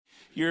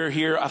You're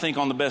here, I think,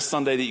 on the best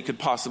Sunday that you could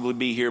possibly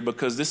be here,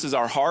 because this is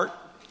our heart.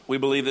 We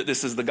believe that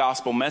this is the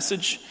gospel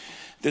message.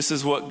 This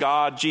is what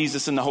God,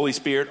 Jesus, and the Holy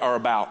Spirit are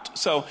about.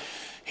 So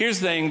here's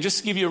the thing, just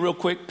to give you a real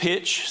quick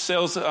pitch,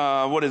 sales,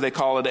 what do they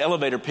call it,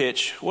 elevator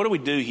pitch. What do we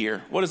do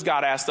here? What has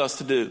God asked us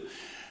to do?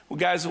 Well,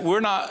 guys,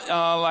 we're not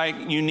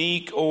like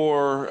unique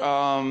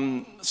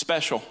or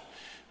special.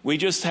 We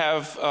just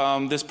have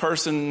this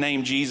person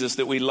named Jesus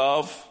that we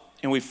love,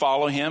 and we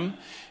follow him.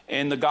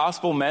 And the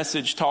gospel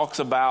message talks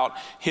about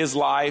his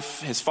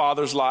life, his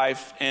Father's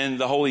life, and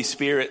the Holy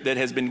Spirit that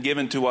has been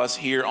given to us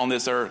here on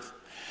this earth.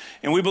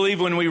 And we believe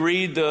when we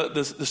read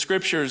the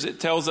scriptures, it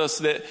tells us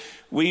that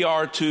we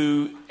are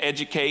to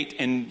educate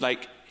and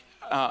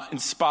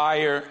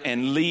inspire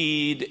and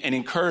lead and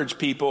encourage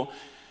people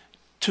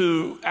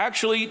to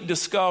actually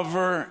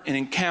discover and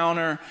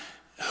encounter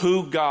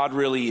who God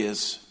really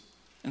is.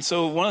 And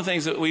so one of the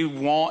things that we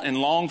want and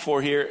long for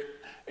here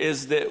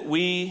is that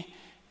we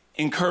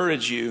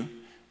encourage you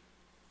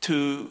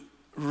to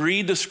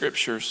read the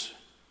scriptures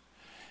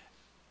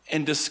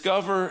and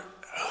discover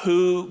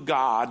who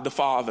God, the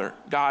Father,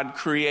 God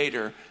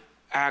Creator,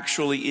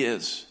 actually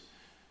is.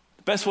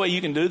 The best way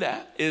you can do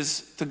that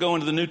is to go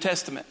into the New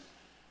Testament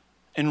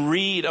and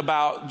read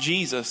about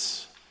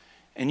Jesus,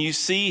 and you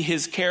see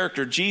his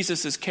character,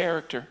 Jesus'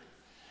 character,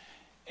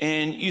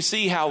 and you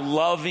see how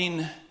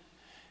loving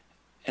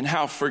and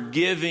how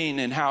forgiving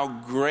and how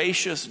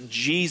gracious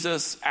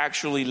Jesus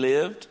actually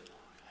lived.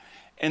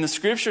 And the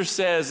scripture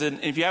says,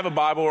 and if you have a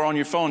Bible or on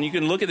your phone, you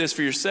can look at this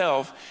for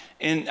yourself.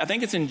 And I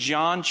think it's in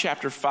John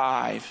chapter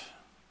 5.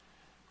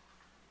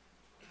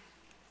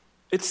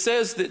 It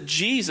says that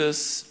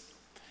Jesus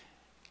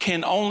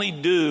can only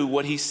do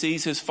what he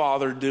sees his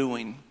Father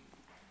doing.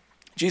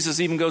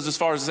 Jesus even goes as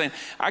far as saying,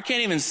 I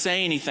can't even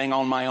say anything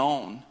on my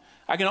own.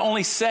 I can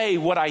only say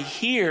what I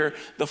hear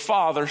the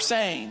Father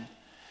saying.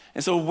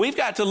 And so we've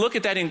got to look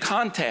at that in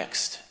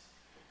context.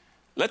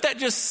 Let that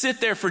just sit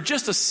there for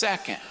just a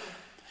second.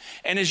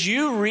 And as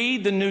you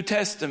read the New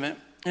Testament,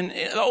 and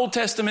the Old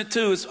Testament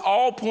too, is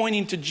all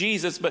pointing to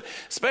Jesus, but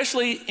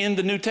especially in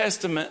the New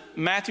Testament,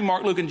 Matthew,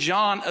 Mark, Luke, and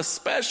John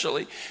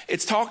especially,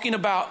 it's talking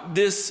about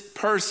this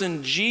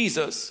person,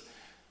 Jesus.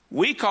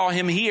 We call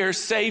him here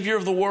Savior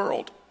of the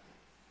world.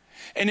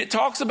 And it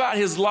talks about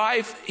his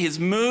life, his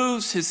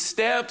moves, his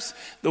steps,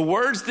 the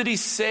words that he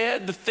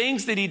said, the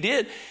things that he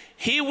did.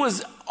 He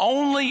was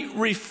only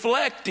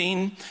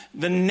reflecting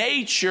the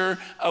nature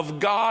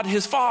of God,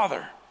 his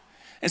Father.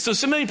 And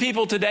so many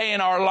people today in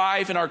our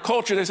life, in our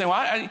culture, they're saying,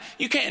 well,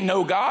 you can't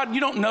know God.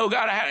 You don't know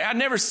God. I've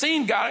never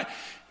seen God.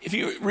 If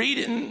you read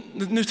it in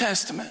the New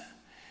Testament,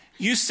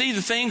 you see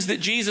the things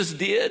that Jesus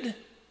did.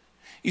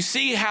 You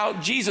see how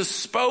Jesus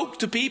spoke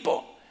to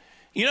people.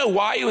 You know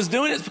why he was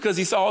doing it? It's because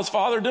he saw his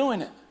Father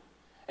doing it.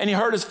 And he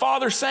heard his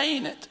Father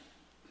saying it.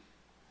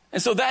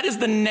 And so that is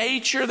the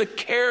nature, the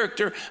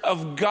character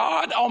of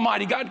God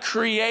Almighty, God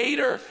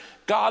Creator,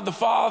 God the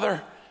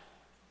Father.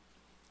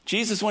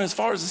 Jesus went as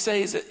far as to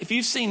say is that if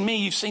you've seen me,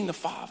 you've seen the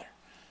Father.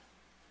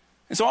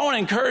 And so I want to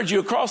encourage you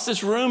across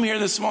this room here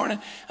this morning.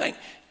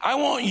 I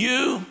want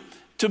you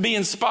to be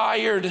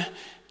inspired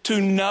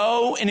to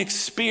know and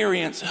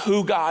experience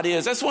who God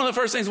is. That's one of the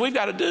first things we've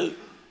got to do.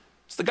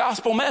 It's the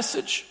gospel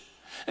message.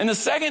 And the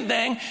second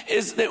thing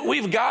is that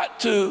we've got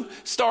to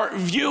start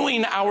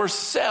viewing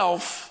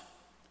ourselves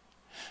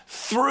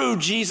through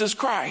Jesus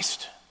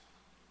Christ.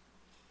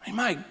 I mean,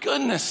 my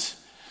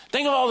goodness.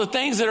 Think of all the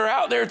things that are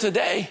out there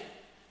today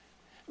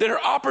that are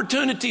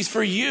opportunities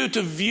for you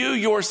to view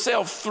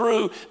yourself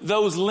through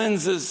those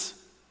lenses.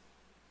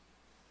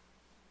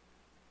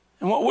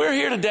 And what we're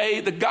here today,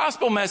 the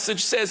gospel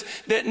message says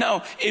that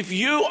no, if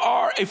you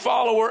are a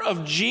follower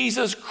of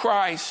Jesus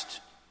Christ,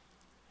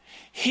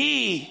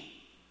 he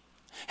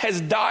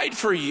has died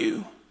for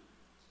you.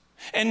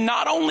 And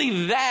not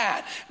only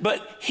that,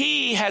 but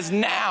he has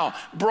now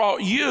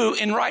brought you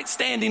in right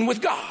standing with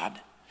God.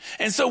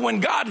 And so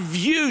when God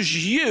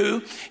views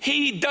you,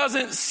 he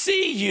doesn't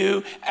see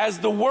you as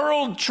the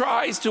world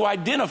tries to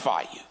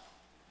identify you.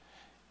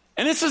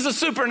 And this is a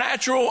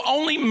supernatural,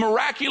 only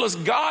miraculous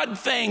God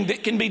thing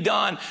that can be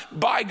done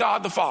by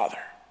God the Father.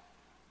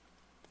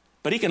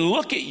 But he can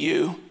look at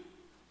you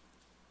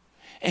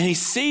and he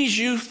sees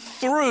you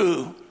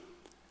through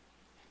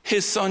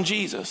his son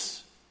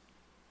Jesus.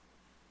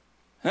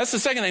 And that's the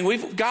second thing.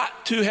 We've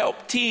got to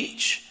help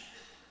teach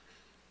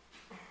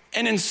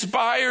and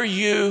inspire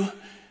you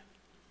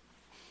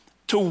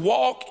to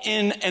walk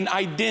in an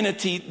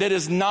identity that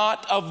is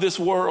not of this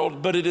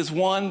world, but it is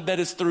one that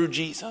is through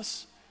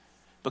Jesus.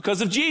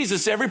 Because of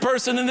Jesus, every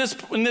person in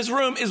this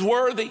room is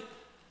worthy.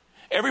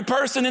 Every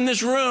person in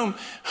this room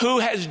who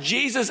has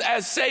Jesus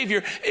as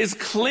Savior is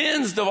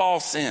cleansed of all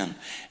sin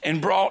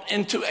and brought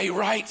into a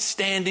right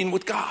standing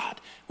with God.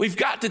 We've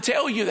got to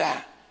tell you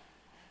that.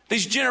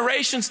 These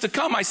generations to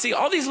come, I see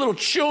all these little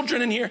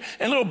children in here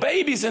and little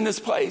babies in this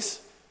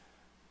place.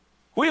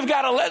 We've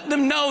got to let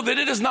them know that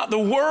it is not the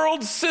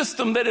world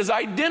system that is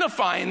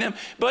identifying them,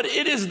 but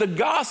it is the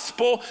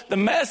gospel, the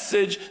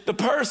message, the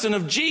person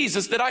of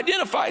Jesus that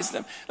identifies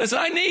them. Listen,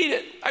 I need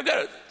it. I've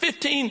got a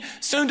 15,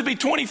 soon to be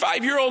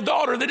 25-year-old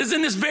daughter that is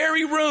in this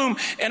very room,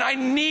 and I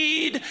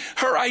need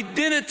her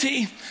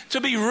identity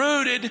to be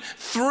rooted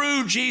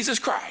through Jesus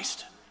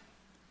Christ.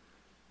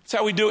 That's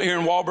how we do it here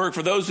in Wahlberg.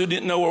 For those who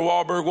didn't know where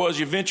Wahlberg was,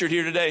 you ventured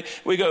here today.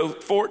 We go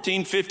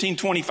 14, 15,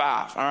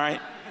 25, all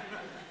right?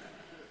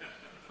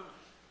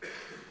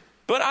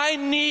 But I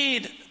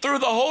need, through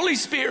the Holy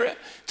Spirit,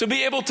 to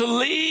be able to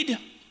lead,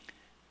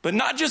 but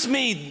not just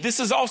me,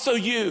 this is also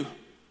you.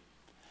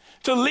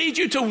 To lead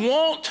you to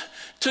want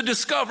to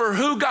discover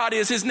who God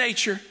is, his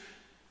nature.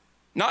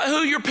 Not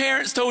who your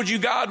parents told you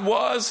God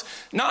was,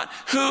 not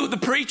who the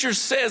preacher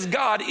says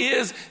God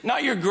is,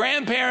 not your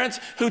grandparents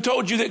who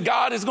told you that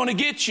God is going to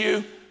get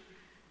you.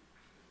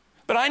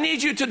 But I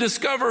need you to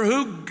discover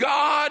who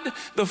God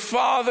the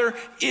Father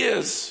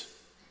is.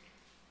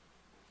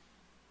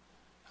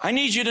 I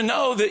need you to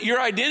know that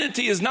your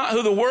identity is not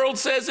who the world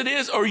says it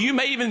is, or you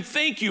may even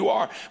think you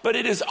are, but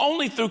it is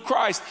only through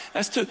Christ.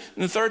 That's two.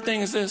 And the third thing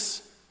is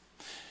this.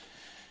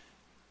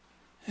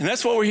 And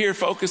that's what we're here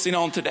focusing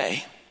on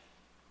today.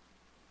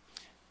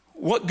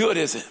 What good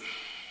is it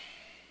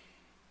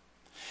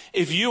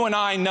if you and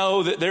I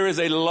know that there is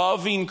a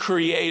loving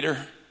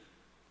Creator,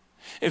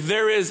 if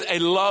there is a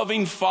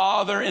loving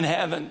Father in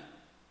heaven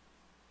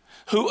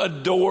who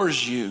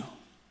adores you,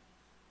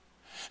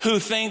 who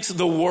thinks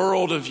the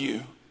world of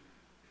you?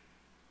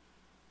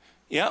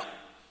 Yep,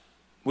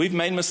 we've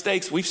made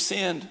mistakes, we've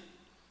sinned.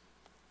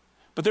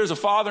 But there's a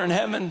Father in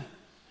heaven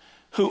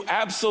who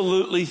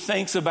absolutely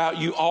thinks about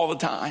you all the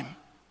time.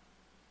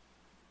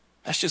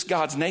 That's just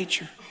God's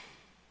nature.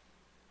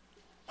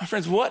 My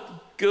friends,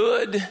 what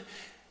good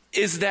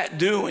is that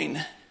doing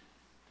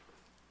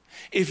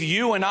if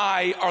you and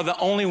I are the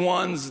only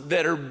ones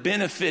that are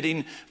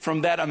benefiting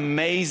from that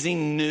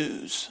amazing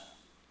news?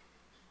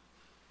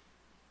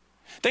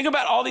 Think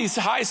about all these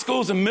high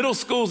schools and middle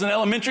schools and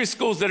elementary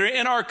schools that are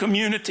in our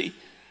community.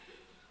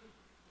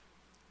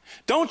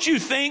 Don't you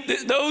think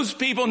that those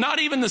people, not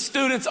even the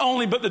students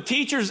only, but the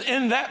teachers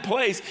in that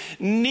place,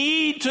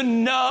 need to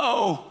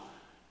know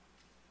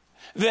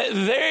that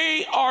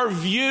they are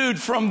viewed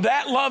from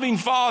that loving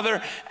Father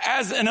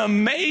as an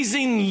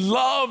amazing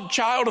loved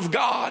child of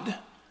God?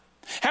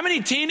 How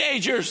many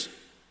teenagers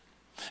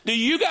do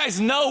you guys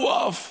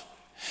know of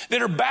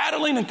that are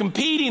battling and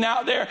competing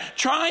out there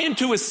trying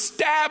to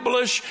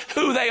establish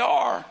who they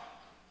are?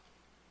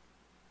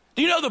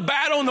 Do you know the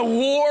battle and the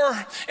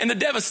war and the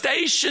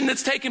devastation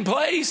that's taking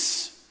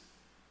place?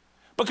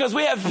 Because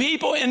we have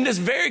people in this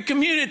very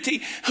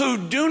community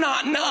who do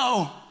not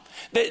know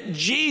that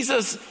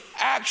Jesus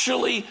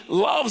actually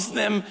loves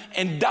them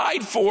and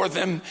died for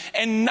them.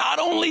 And not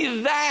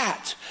only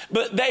that,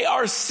 but they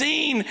are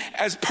seen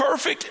as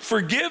perfect,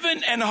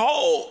 forgiven, and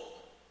whole.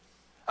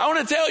 I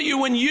want to tell you,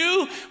 when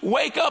you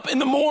wake up in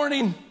the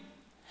morning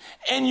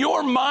and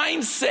your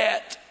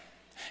mindset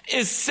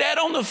is set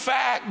on the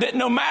fact that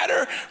no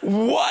matter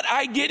what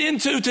I get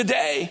into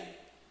today,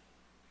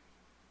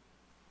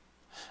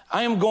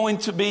 I am going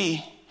to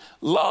be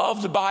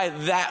loved by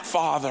that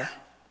Father,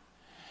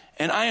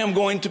 and I am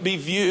going to be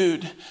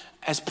viewed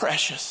as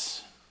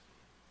precious.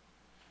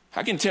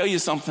 I can tell you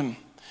something.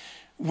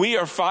 We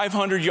are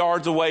 500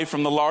 yards away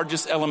from the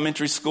largest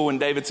elementary school in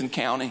Davidson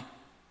County.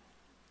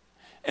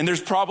 And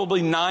there's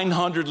probably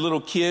 900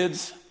 little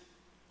kids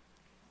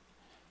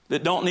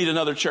that don't need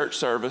another church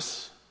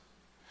service,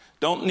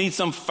 don't need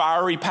some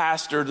fiery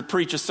pastor to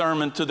preach a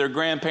sermon to their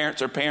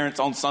grandparents or parents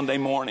on Sunday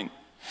morning.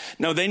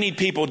 No, they need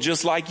people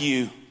just like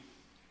you,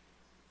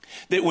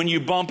 that when you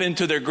bump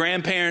into their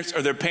grandparents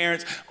or their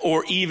parents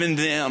or even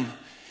them,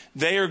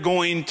 they are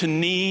going to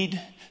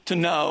need to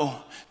know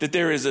that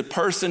there is a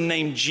person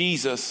named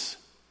Jesus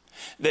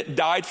that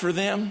died for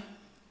them.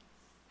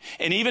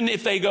 And even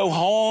if they go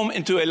home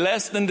into a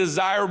less than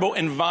desirable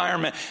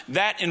environment,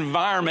 that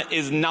environment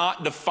is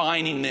not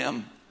defining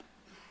them.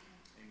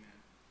 Amen.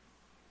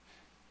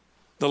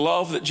 The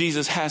love that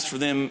Jesus has for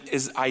them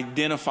is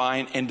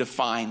identifying and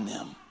defining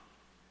them.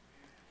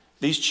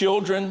 These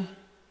children,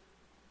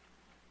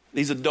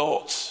 these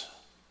adults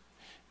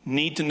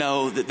need to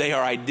know that they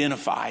are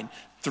identified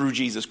through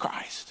Jesus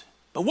Christ.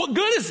 But what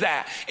good is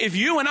that if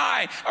you and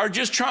I are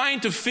just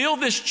trying to fill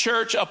this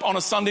church up on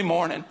a Sunday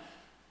morning?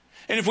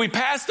 And if we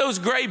pass those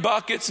gray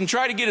buckets and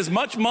try to get as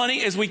much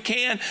money as we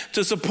can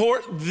to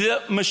support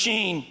the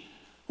machine,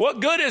 what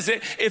good is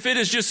it if it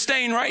is just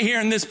staying right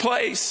here in this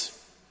place?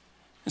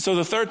 And so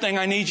the third thing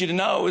I need you to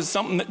know is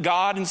something that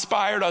God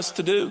inspired us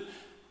to do.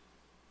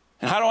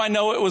 And how do I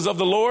know it was of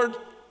the Lord?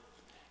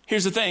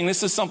 Here's the thing.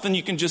 This is something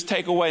you can just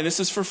take away. This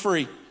is for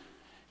free.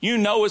 You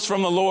know it's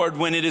from the Lord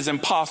when it is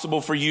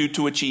impossible for you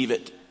to achieve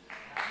it.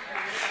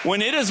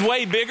 When it is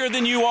way bigger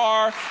than you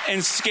are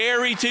and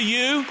scary to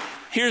you,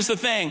 here's the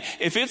thing.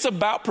 If it's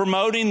about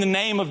promoting the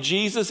name of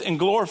Jesus and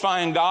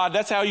glorifying God,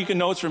 that's how you can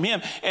know it's from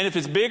him. And if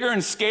it's bigger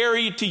and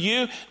scary to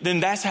you, then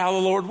that's how the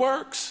Lord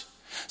works.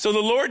 So the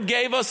Lord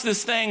gave us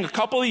this thing a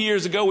couple of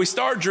years ago. We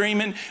start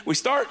dreaming. We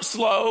start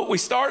slow.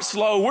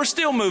 We're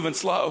still moving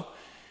slow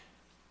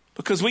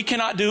because we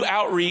cannot do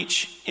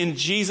outreach in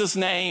Jesus'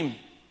 name,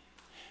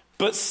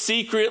 but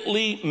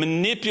secretly,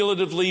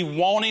 manipulatively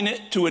wanting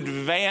it to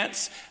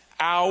advance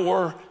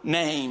our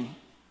name.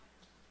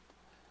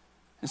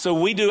 And so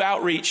we do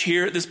outreach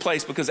here at this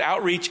place because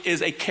outreach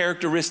is a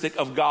characteristic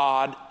of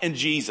God and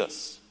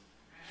Jesus.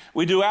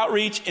 We do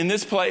outreach in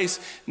this place,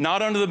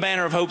 not under the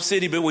banner of Hope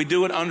City, but we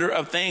do it under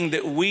a thing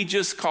that we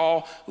just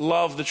call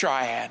Love the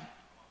Triad.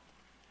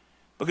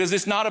 Because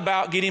it's not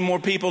about getting more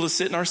people to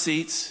sit in our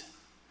seats.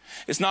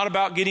 It's not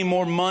about getting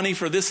more money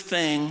for this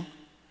thing,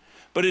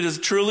 but it is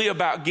truly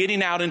about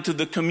getting out into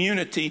the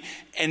community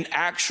and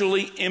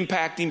actually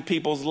impacting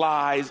people's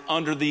lives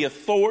under the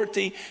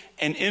authority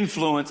and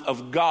influence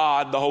of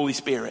God, the Holy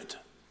Spirit.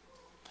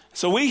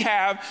 So we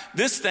have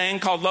this thing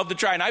called Love the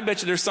Triad. And I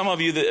bet you there's some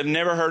of you that have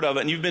never heard of it,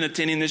 and you've been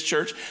attending this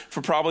church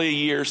for probably a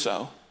year or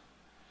so.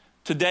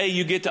 Today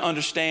you get to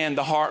understand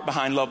the heart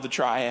behind Love the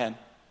Triad.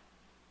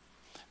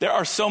 There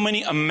are so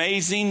many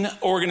amazing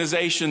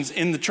organizations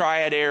in the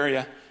Triad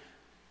area.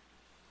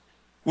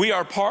 We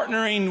are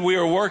partnering, we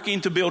are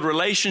working to build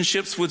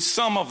relationships with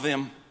some of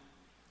them.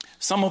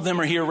 Some of them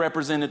are here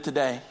represented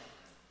today.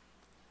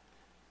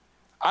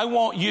 I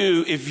want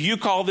you, if you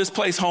call this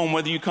place home,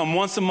 whether you come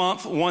once a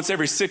month, once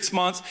every 6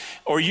 months,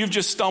 or you've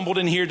just stumbled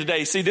in here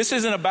today. See, this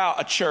isn't about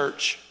a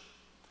church.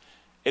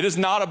 It is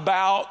not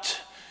about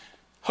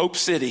Hope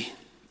City.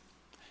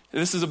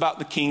 This is about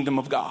the kingdom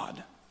of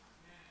God.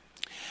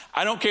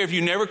 I don't care if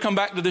you never come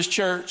back to this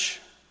church,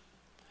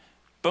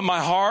 but my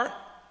heart,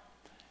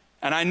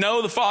 and I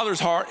know the Father's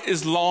heart,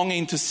 is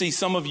longing to see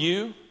some of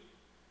you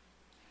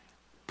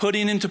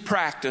putting into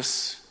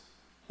practice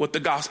what the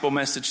gospel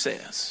message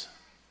says.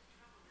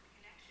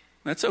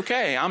 That's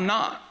okay. I'm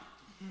not.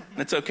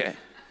 That's okay.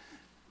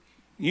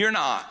 You're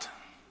not.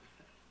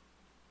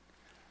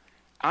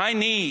 I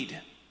need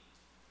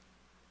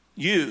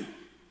you,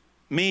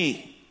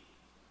 me,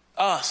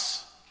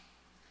 us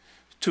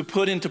to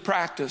put into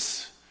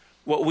practice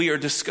what we are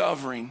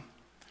discovering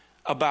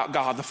about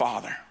God the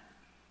Father.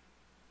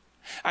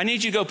 I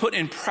need you to go put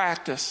in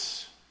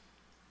practice.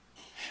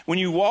 When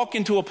you walk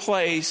into a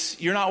place,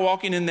 you're not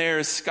walking in there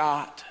as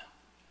Scott.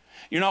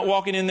 You're not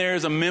walking in there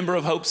as a member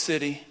of Hope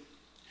City.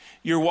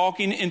 You're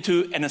walking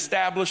into an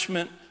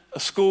establishment, a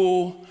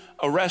school,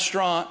 a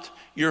restaurant,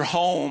 your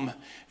home.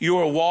 You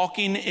are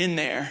walking in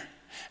there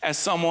as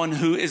someone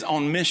who is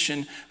on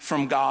mission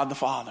from God the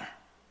Father.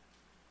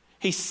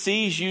 He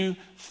sees you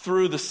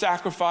through the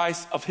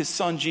sacrifice of his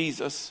son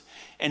Jesus,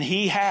 and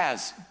he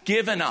has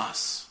given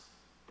us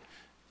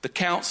the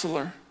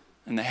counselor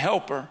and the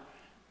helper,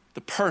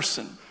 the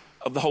person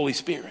of the Holy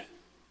Spirit.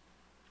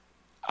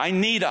 I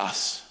need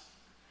us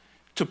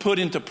to put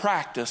into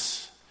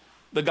practice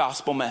the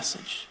gospel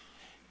message.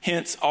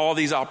 Hence all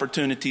these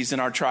opportunities in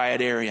our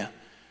Triad area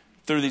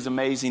through these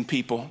amazing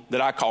people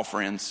that I call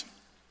friends.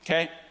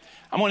 Okay?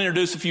 I'm going to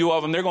introduce a few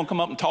of them. They're going to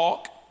come up and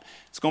talk.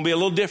 It's going to be a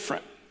little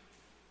different.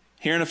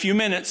 Here in a few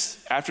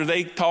minutes, after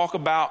they talk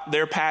about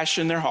their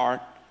passion, their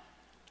heart,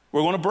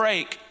 we're going to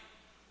break.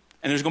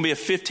 And there's going to be a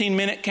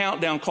 15-minute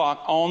countdown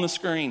clock on the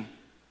screen.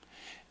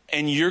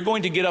 And you're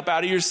going to get up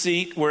out of your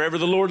seat wherever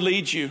the Lord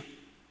leads you.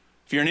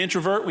 If you're an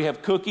introvert, we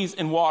have cookies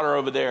and water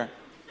over there.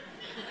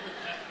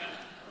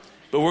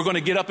 But we're going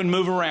to get up and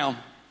move around.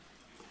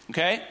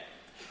 Okay?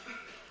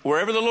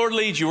 Wherever the Lord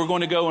leads you, we're going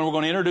to go and we're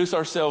going to introduce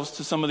ourselves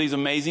to some of these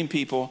amazing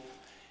people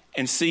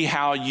and see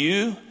how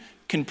you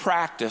can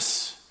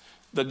practice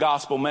the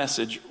gospel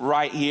message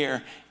right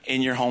here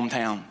in your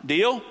hometown.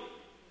 Deal?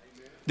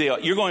 Deal.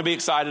 You're going to be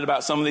excited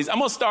about some of these. I'm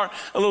going to start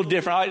a little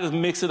different. I like to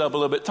mix it up a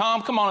little bit.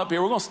 Tom, come on up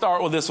here. We're going to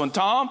start with this one.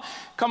 Tom,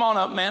 come on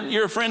up, man.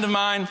 You're a friend of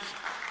mine.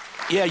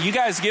 Yeah, you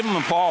guys give him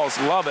applause.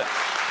 Love it.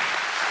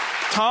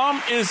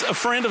 Tom is a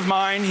friend of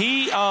mine.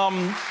 He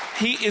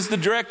is the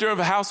director of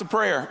a house of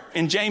prayer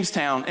in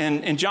Jamestown.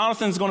 And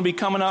Jonathan's going to be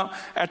coming up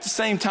at the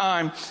same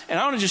time. And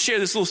I want to just share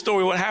this little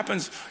story. What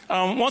happens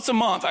once a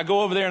month, I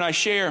go over there and I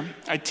share,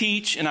 I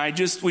teach, and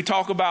we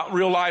talk about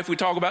real life. We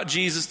talk about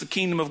Jesus, the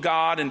kingdom of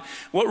God, and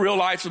what real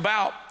life's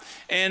about.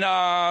 And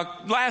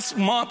last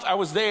month I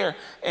was there,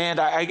 and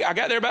I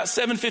got there about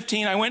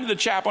 7:15. I went to the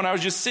chapel, and I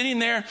was just sitting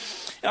there.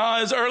 It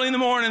was early in the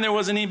morning. There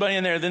wasn't anybody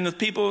in there. Then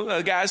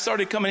the guys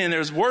started coming in. There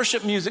was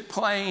worship music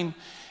playing,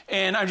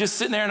 and I'm just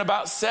sitting there. And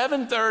about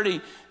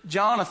 7:30,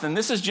 Jonathan,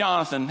 this is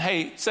Jonathan.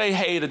 Hey, say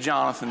hey to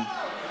Jonathan.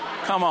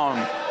 Come on.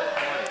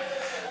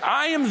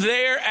 I am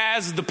there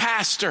as the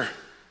pastor,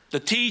 the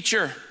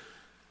teacher,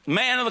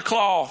 man of the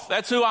cloth.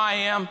 That's who I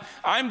am.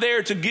 I'm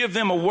there to give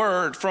them a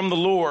word from the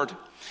Lord.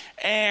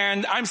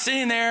 And I'm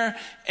sitting there,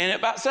 and at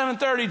about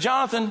 7:30,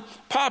 Jonathan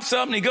pops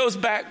up, and he goes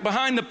back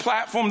behind the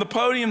platform, the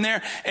podium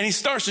there, and he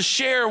starts to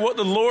share what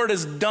the Lord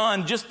has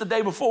done just the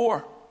day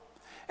before.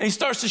 And he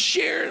starts to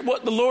share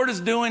what the Lord is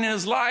doing in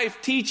his life,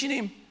 teaching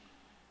him.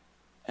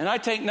 And I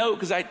take note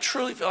because I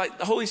truly feel like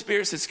the Holy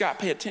Spirit said, Scott,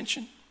 pay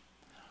attention.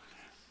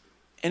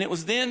 And it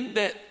was then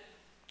that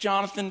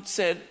Jonathan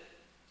said,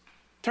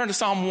 turned to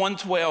Psalm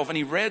 112, and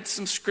he read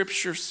some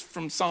scriptures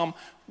from Psalm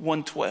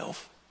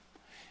 112.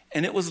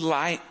 And it was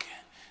like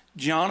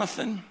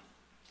Jonathan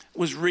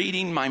was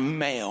reading my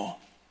mail.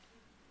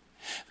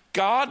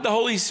 God, the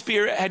Holy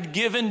Spirit, had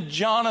given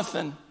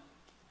Jonathan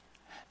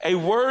a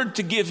word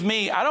to give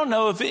me. I don't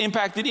know if it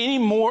impacted any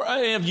more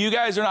of you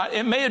guys or not.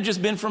 It may have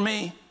just been for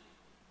me.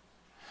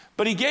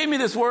 But he gave me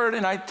this word,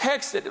 and I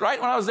texted, right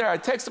when I was there, I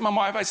texted my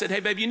wife. I said, hey,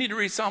 babe, you need to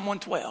read Psalm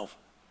 112.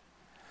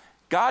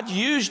 God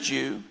used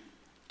you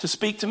to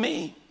speak to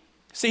me.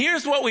 See,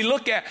 here's what we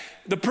look at.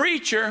 The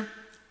preacher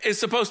is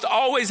supposed to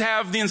always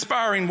have the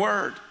inspiring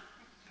word.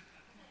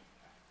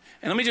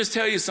 And let me just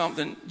tell you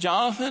something.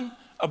 Jonathan,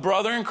 a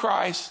brother in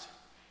Christ,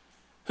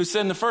 who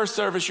said in the first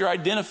service, you're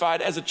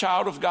identified as a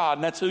child of God,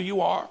 and that's who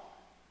you are.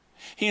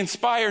 He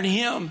inspired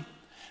him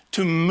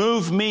to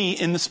move me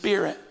in the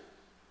Spirit.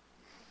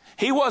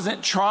 He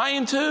wasn't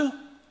trying to.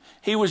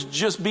 He was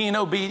just being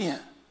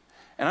obedient.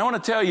 And I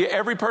want to tell you,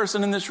 every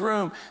person in this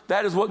room,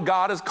 that is what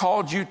God has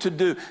called you to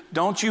do.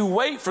 Don't you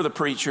wait for the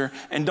preacher,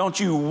 and don't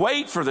you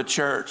wait for the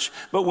church.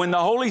 But when the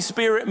Holy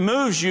Spirit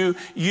moves you,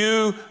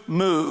 you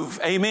move.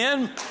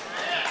 Amen?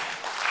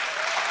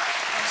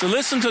 So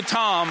listen to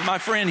Tom, my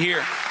friend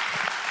here.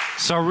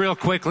 So real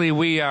quickly,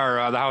 we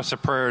are the House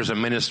of Prayer is a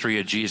ministry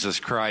of Jesus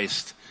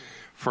Christ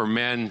for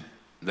men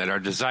that are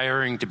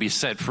desiring to be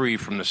set free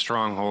from the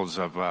strongholds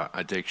of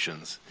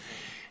addictions.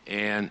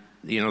 And,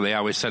 you know, they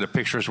always said a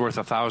picture is worth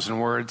 1,000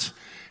 words.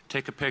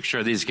 Take a picture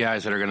of these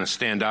guys that are going to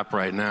stand up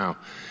right now.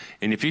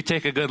 And if you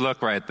take a good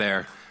look right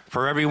there,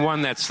 for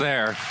everyone that's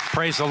there,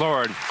 praise the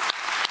Lord.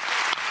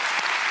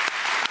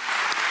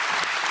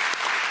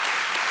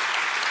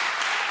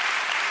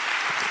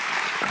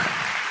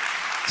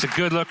 It's a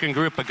good-looking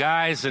group of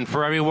guys, and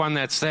for everyone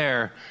that's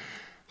there,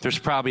 there's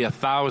probably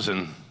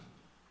 1,000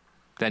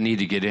 that need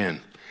to get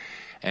in.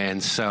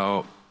 And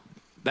so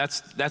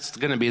that's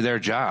going to be their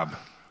job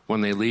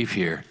when they leave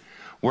here.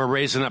 We're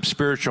raising up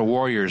spiritual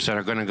warriors that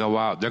are going to go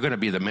out. They're going to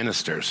be the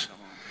ministers.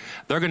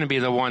 They're going to be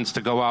the ones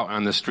to go out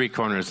on the street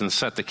corners and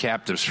set the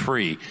captives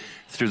free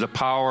through the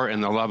power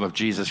and the love of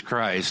Jesus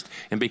Christ,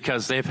 and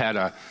because they've had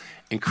an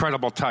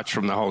incredible touch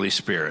from the Holy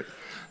Spirit.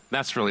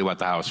 That's really what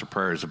the House of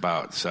Prayer is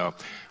about. So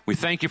we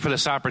thank you for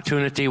this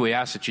opportunity. We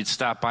ask that you'd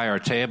stop by our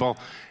table.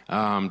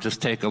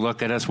 Just take a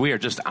look at us. We are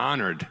just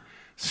honored,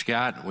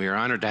 Scott. We are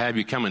honored to have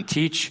you come and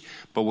teach,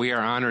 but we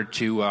are honored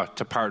to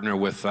partner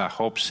with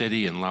Hope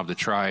City and love the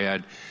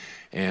Triad.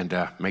 And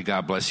may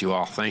God bless you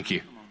all. Thank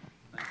you.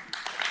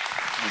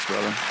 Thanks,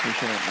 brother.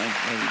 Appreciate it.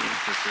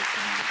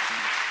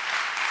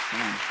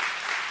 Come on.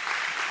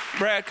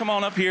 Brad, come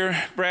on up here.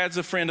 Brad's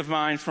a friend of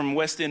mine from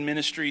West End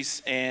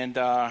Ministries, and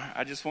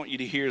I just want you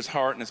to hear his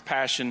heart and his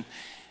passion.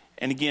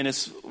 And again,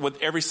 it's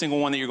with every single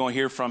one that you're going to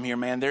hear from here,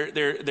 man.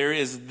 There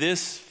is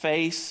this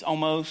face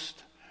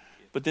almost,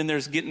 but then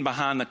there's getting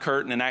behind the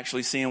curtain and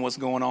actually seeing what's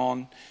going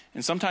on.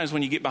 And sometimes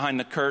when you get behind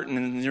the curtain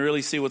and you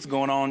really see what's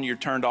going on, you're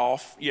turned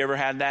off. You ever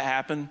had that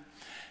happen?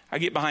 I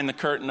get behind the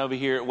curtain over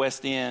here at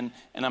West End,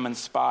 and I'm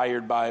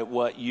inspired by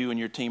what you and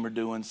your team are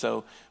doing.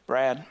 So,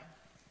 Brad.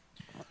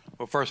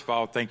 Well, first of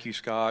all, thank you,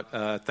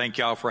 Scott. Thank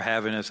y'all for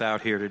having us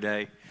out here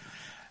today.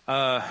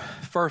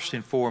 First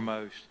and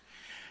foremost,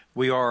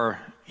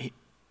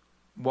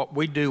 what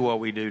we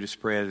do to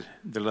spread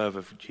the love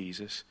of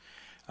Jesus.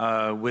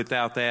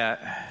 Without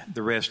that,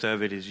 the rest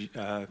of it is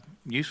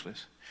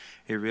useless.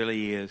 It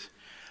really is.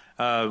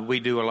 We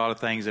do a lot of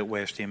things at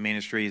West End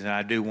Ministries, and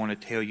I do want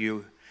to tell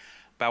you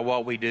about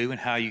what we do and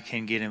how you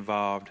can get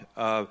involved.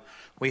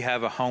 We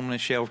have a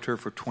homeless shelter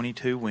for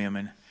 22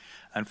 women.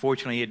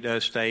 Unfortunately, it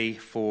does stay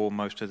full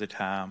most of the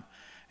time,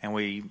 and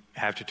we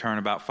have to turn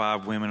about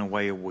 5 women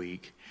away a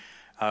week.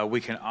 We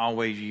can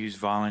always use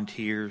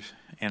volunteers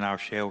in our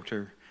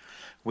shelter.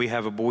 We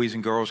have a Boys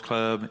and Girls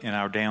Club in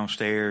our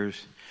downstairs.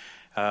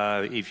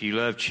 If you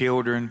love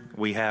children,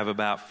 we have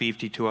about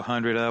 50 to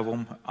 100 of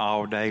them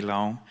all day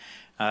long.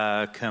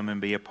 Come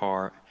and be a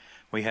part.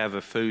 We have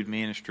a food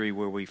ministry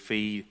where we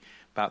feed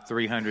about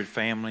 300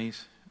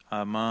 families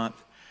a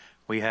month.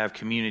 We have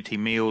community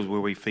meals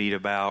where we feed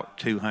about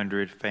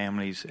 200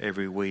 families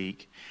every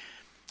week.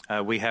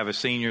 We have a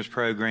seniors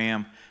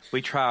program.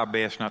 We try our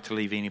best not to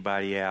leave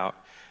anybody out.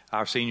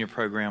 Our senior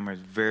program is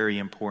very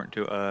important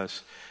to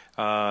us.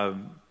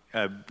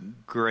 A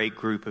great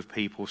group of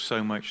people,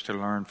 so much to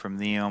learn from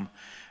them.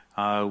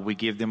 We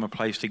give them a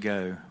place to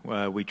go.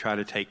 We try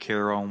to take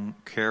care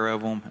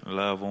of them,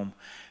 love them,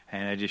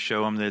 and just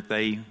show them that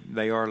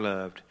they are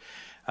loved.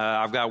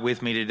 I've got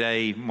with me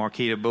today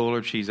Marquita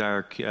Bullard. She's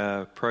our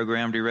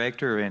program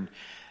director, and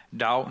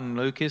Dalton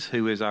Lucas,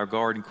 who is our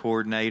garden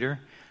coordinator.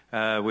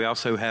 We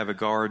also have a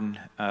garden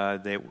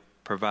that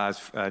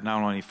provides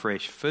not only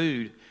fresh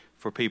food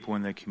for people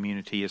in the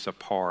community, it's a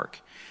park.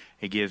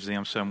 It gives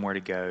them somewhere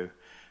to go.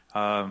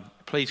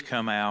 Please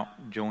come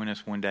out, join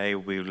us one day.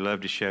 We would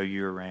love to show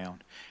you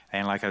around.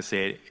 And like I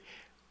said,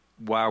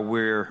 while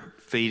we're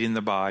feeding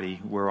the body,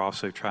 we're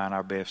also trying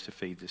our best to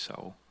feed the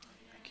soul.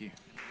 Thank you.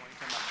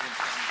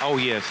 Oh,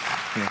 yes.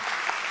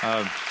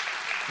 Yeah.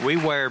 We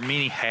wear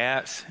many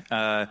hats.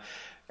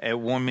 at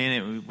 1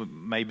 minute we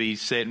may be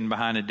sitting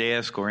behind a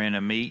desk or in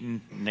a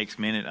meeting, next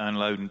minute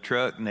unloading a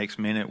truck, next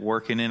minute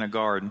working in a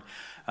garden.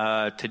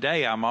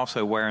 Today I'm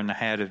also wearing the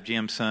hat of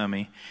Jim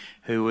Summey,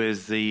 who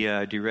is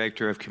the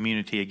Director of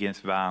Community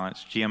Against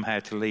Violence. Jim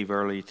had to leave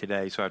early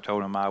today, so I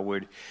told him I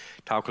would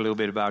talk a little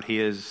bit about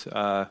his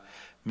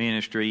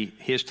ministry.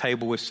 His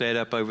table was set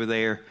up over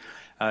there.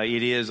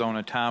 It is on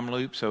a time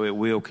loop, so it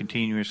will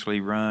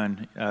continuously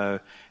run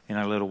in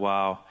a little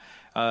while.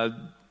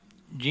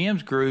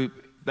 Jim's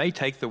group, they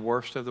take the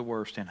worst of the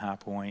worst in High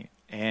Point.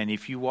 And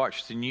if you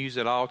watch the news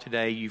at all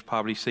today, you've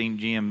probably seen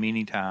Jim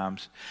many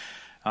times.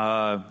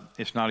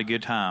 It's not a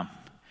good time.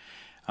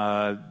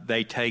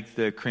 They take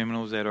the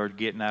criminals that are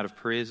getting out of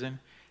prison.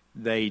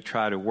 They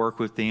try to work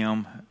with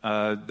them.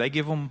 They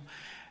give them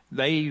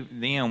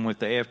with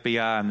the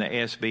FBI and the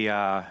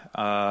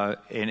SBI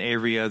and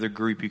every other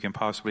group you can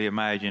possibly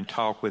imagine,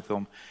 talk with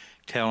them,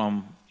 tell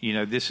them,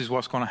 this is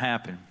what's going to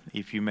happen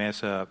if you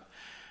mess up.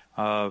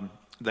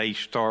 They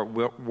start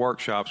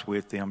workshops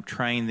with them,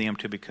 train them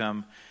to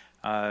become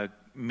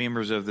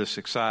members of the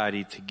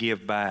society, to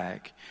give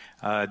back.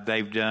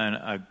 They've done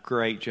a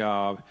great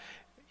job.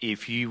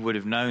 If you would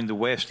have known the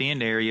West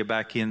End area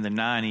back in the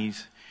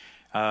 90s,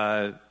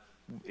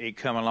 it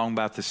come along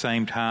about the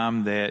same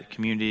time that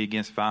Community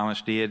Against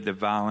Violence did. The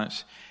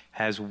violence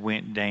has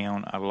went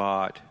down a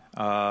lot.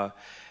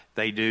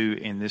 They do,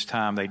 in this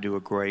time, they do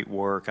a great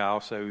work. I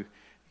also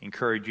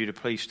encourage you to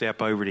please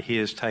step over to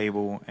his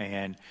table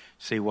and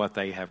see what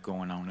they have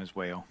going on as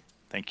well.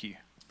 Thank you.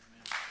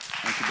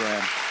 Thank you,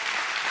 Brad.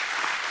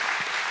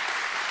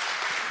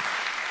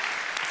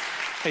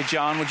 Hey,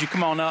 John, would you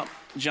come on up?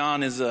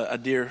 John is a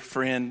dear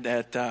friend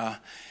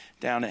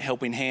down at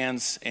Helping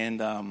Hands,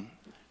 and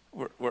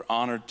we're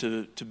honored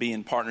to be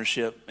in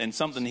partnership. And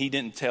something he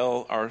didn't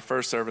tell our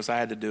first service, I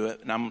had to do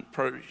it, and I'm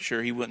pretty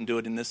sure he wouldn't do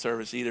it in this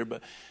service either,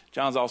 but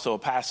John's also a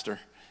pastor.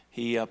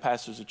 He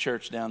pastors a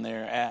church down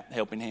there at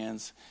Helping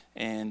Hands.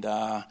 And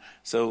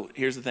so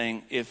here's the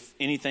thing. If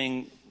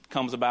anything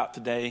comes about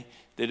today,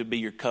 that it'd be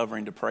your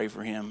covering to pray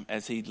for him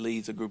as he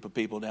leads a group of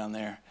people down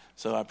there.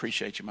 So I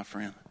appreciate you, my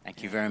friend.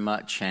 Thank you very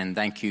much, and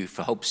thank you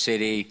for Hope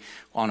City.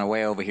 On our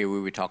way over here, we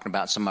were talking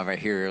about some of our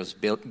heroes.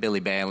 Billy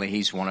Bailey,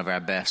 he's one of our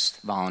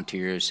best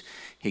volunteers.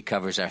 He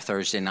covers our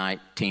Thursday night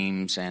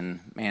teams, and,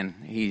 man,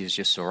 he is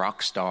just a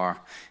rock star.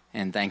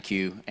 And thank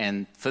you.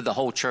 And for the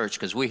whole church,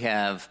 because we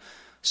have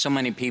so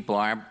many people.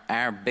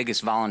 Our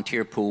biggest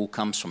volunteer pool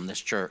comes from this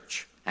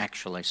church,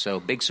 actually. So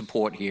big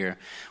support here.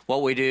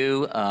 What we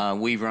do,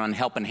 we run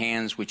Helping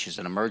Hands, which is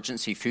an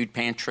emergency food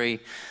pantry.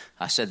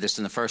 I said this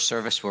in the first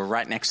service. We're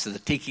right next to the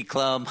Tiki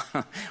Club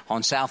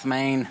on South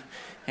Main.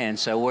 And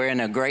so we're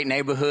in a great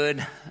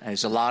neighborhood.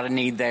 There's a lot of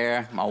need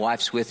there. My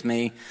wife's with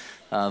me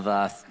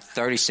of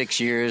 36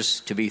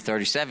 years to be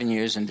 37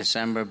 years in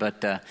December.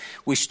 But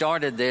we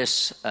started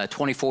this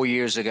 24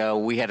 years ago.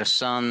 We had a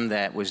son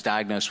that was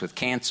diagnosed with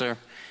cancer,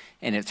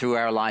 and it threw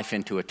our life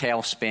into a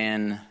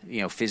tailspin,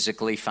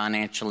 physically,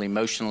 financially,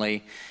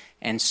 emotionally.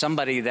 And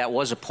somebody that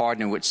was a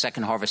partner with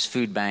Second Harvest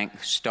Food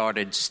Bank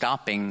started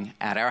stopping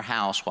at our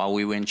house while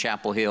we were in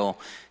Chapel Hill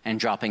and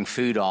dropping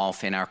food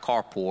off in our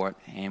carport.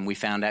 And we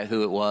found out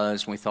who it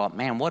was, and we thought,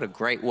 man, what a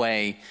great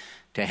way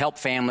to help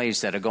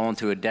families that are going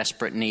through a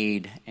desperate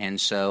need. And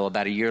so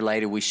about a year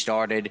later, we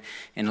started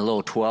in a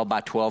little 12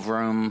 by 12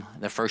 room.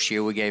 The first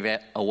year we gave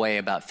away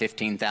about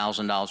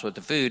 $15,000 worth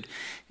of food.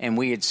 And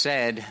we had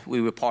said,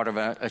 we were part of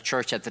a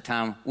church at the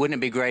time, wouldn't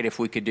it be great if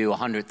we could do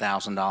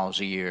 $100,000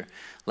 a year?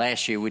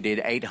 Last year we did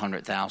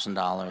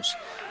 $800,000.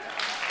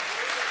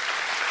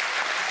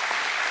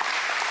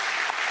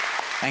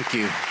 Thank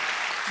you.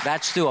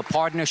 That's through a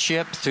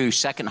partnership through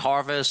Second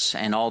Harvest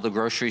and all the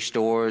grocery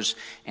stores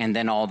and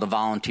then all the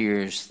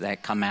volunteers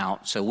that come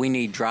out. So we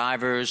need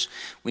drivers.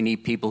 We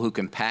need people who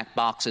can pack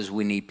boxes.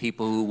 We need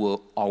people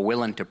who are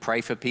willing to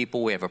pray for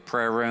people. We have a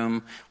prayer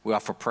room. We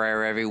offer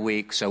prayer every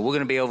week. So we're going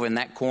to be over in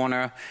that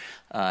corner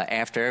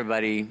after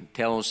everybody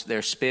tells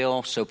their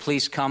spiel. So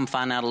please come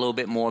find out a little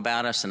bit more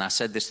about us. And I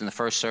said this in the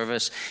first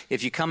service.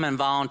 If you come and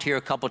volunteer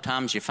a couple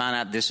times, you find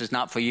out this is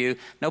not for you,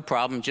 no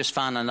problem. Just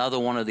find another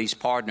one of these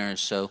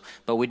partners.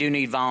 But we do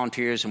need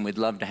volunteers, and we'd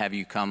love to have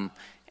you come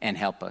and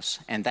help us.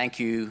 And thank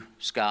you,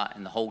 Scott,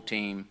 and the whole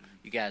team.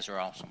 You guys are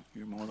awesome.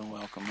 You're more than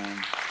welcome,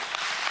 man.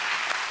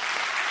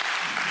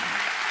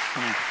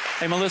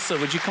 Hey, Melissa,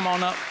 would you come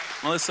on up?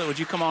 Melissa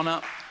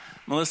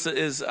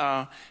is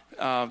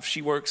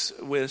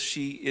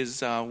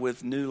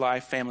with New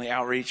Life Family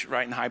Outreach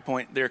right in High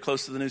Point. They're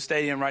close to the new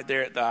stadium, right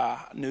there at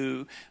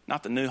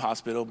not the new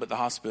hospital, but the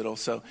hospital.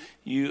 So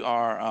you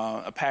are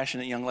a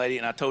passionate young lady,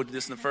 and I told you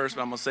this in the first,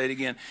 but I'm going to say it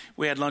again.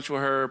 We had lunch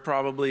with her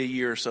probably a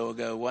year or so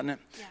ago, wasn't it?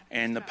 Yeah.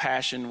 And the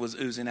passion was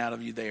oozing out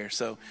of you there.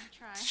 So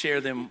share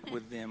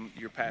with them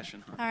your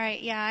passion. All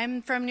right. Yeah,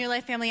 I'm from New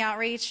Life Family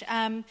Outreach.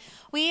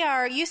 We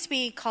used to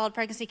be called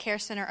Pregnancy Care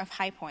Center of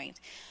High Point.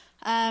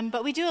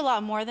 But we do a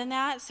lot more than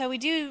that. So we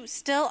do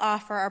still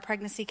offer our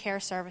pregnancy care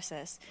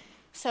services.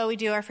 So we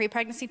do our free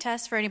pregnancy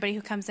tests for anybody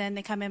who comes in.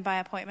 They come in by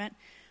appointment.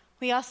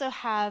 We also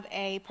have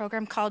a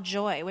program called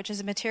Joy, which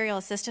is a material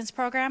assistance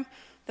program.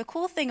 The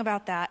cool thing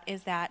about that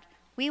is that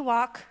we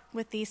walk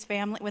with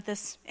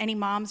any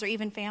moms or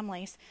even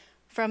families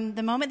from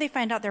the moment they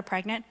find out they're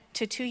pregnant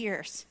to 2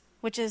 years,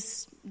 which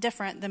is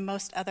different than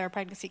most other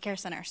pregnancy care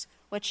centers,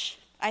 which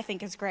I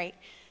think is great.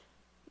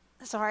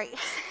 Sorry.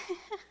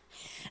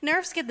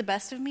 Nerves get the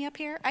best of me up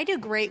here. I do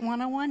great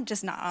one-on-one,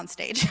 just not on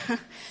stage.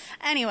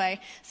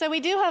 Anyway, so we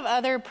do have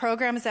other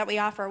programs that we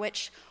offer,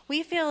 which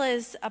we feel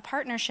is a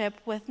partnership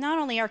with not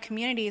only our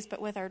communities,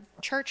 but with our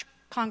church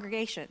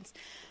congregations.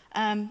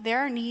 There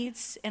are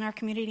needs in our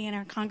community and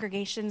our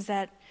congregations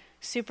that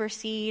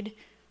supersede,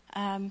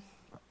 we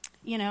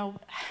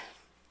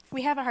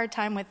have a hard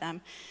time with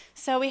them.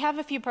 So we have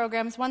a few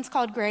programs. One's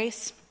called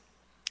Grace,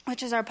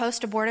 which is our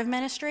post-abortive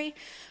ministry.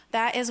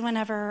 That is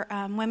whenever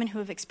women who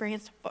have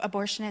experienced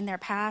abortion in their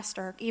past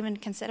or even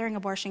considering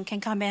abortion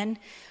can come in.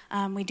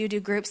 We do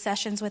group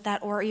sessions with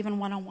that, or even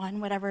one-on-one,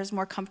 whatever is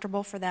more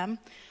comfortable for them.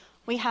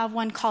 We have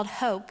one called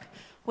Hope,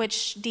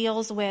 which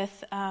deals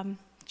with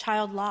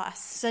child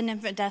loss, sudden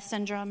infant death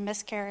syndrome,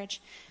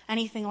 miscarriage,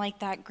 anything like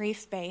that,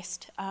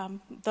 grief-based.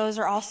 Those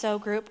are also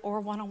group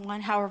or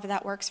one-on-one, however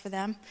that works for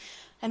them.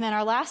 And then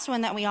our last one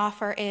that we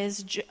offer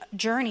is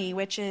Journey,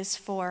 which is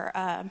for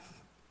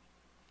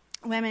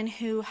women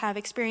who have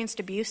experienced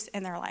abuse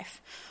in their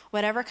life.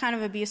 Whatever kind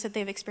of abuse that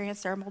they've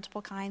experienced, there are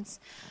multiple kinds.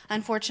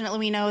 Unfortunately,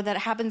 we know that it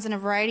happens in a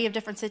variety of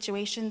different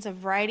situations, a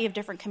variety of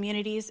different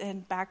communities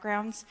and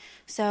backgrounds.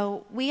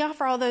 So we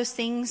offer all those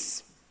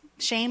things.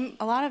 A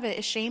lot of it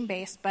is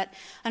shame-based, but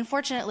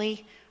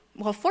fortunately,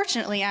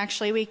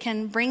 actually, we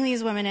can bring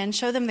these women in,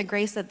 show them the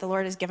grace that the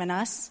Lord has given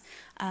us,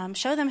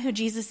 show them who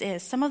Jesus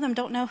is. Some of them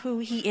don't know who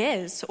he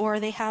is,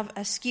 or they have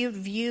a skewed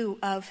view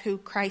of who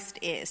Christ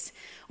is.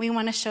 We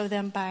want to show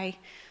them by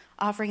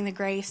offering the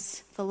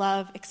grace, the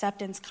love,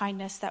 acceptance,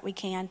 kindness that we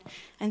can.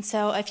 And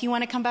so if you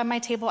want to come by my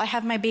table, I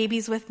have my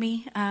babies with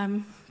me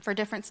for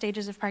different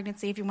stages of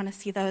pregnancy if you want to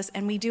see those.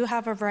 And we do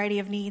have a variety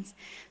of needs,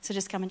 so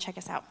just come and check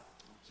us out.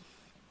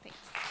 Thanks.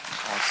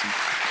 Awesome.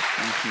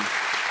 Thank you.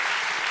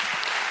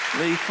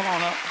 Lee, come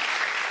on up.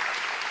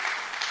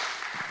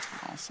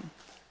 Awesome.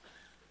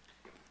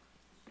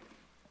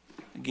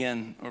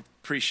 Again, we're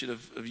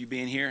appreciative of you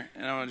being here.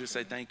 And I want to just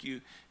say thank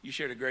you. You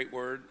shared a great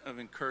word of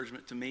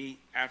encouragement to me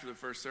after the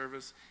first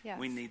service. Yes.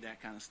 We need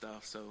that kind of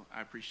stuff, so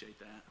I appreciate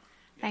that.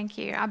 Yeah. Thank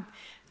you.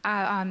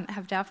 I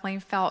have definitely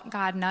felt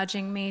God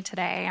nudging me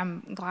today.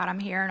 I'm glad I'm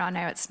here, and I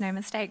know it's no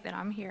mistake that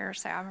I'm here,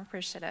 so I'm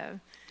appreciative.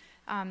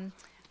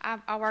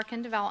 I work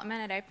in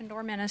development at Open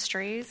Door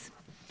Ministries,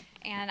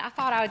 and I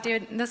thought I would do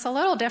this a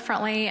little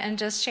differently and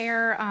just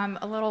share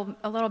a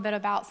little bit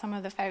about some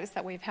of the folks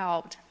that we've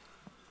helped.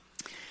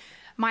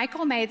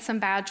 Michael made some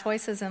bad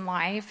choices in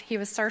life. He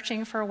was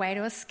searching for a way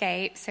to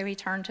escape, so he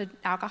turned to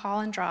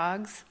alcohol and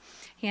drugs.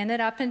 He ended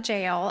up in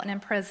jail and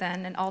in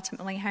prison and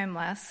ultimately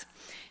homeless.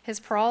 His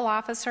parole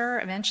officer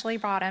eventually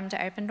brought him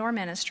to Open Door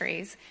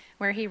Ministries,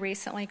 where he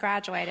recently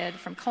graduated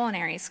from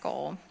culinary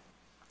school.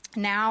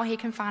 Now he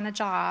can find a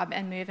job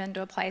and move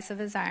into a place of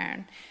his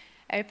own.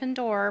 Open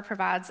Door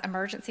provides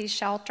emergency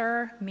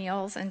shelter,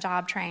 meals, and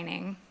job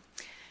training.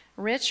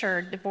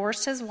 Richard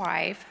divorced his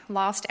wife,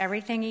 lost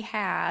everything he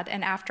had,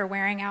 and after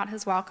wearing out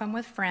his welcome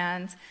with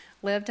friends,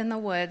 lived in the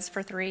woods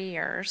for 3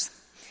 years.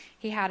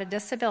 He had a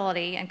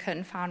disability and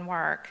couldn't find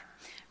work.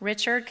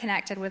 Richard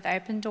connected with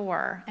Open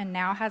Door and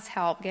now has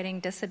help getting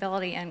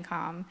disability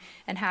income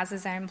and has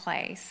his own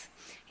place.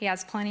 He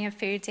has plenty of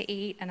food to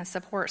eat and a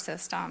support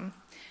system.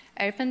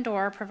 Open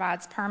Door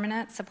provides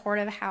permanent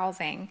supportive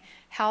housing,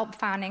 help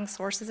finding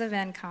sources of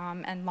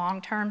income, and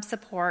long-term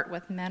support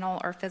with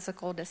mental or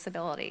physical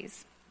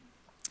disabilities.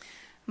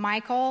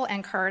 Michael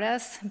and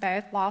Curtis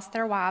both lost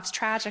their wives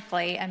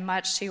tragically and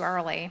much too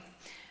early.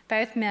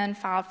 Both men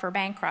filed for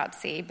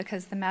bankruptcy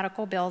because the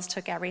medical bills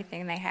took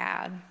everything they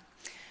had.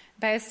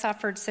 Both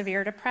suffered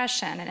severe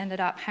depression and ended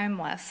up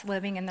homeless,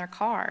 living in their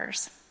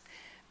cars.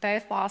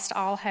 Both lost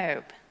all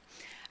hope.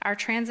 Our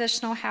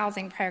transitional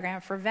housing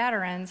program for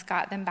veterans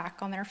got them back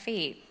on their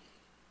feet.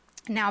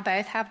 Now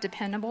both have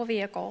dependable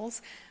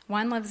vehicles.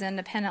 One lives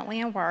independently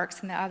and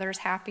works, and the other is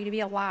happy to be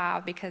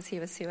alive because he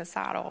was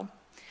suicidal.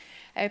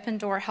 Open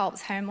Door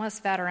helps homeless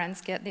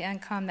veterans get the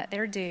income that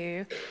they're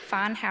due,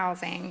 find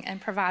housing,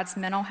 and provides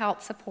mental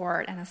health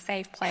support and a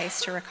safe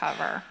place to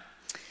recover.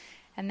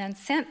 And then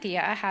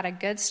Cynthia had a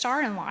good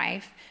start in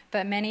life,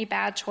 but many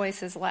bad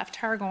choices left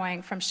her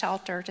going from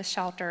shelter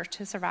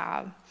to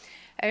survive.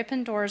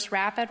 Open Door's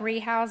rapid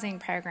rehousing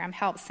program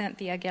helped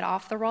Cynthia get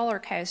off the roller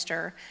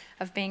coaster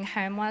of being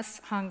homeless,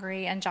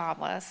 hungry, and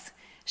jobless.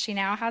 She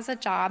now has a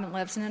job and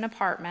lives in an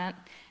apartment,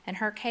 and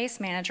her case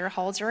manager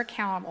holds her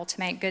accountable to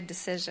make good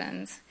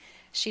decisions.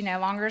 She no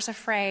longer is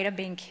afraid of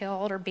being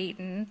killed or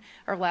beaten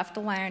or left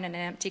alone in an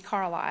empty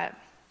car lot.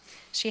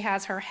 She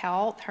has her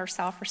health, her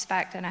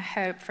self-respect, and a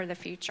hope for the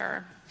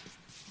future.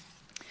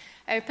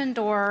 Open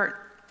Door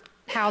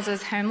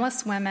houses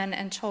homeless women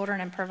and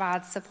children and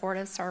provides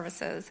supportive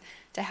services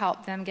to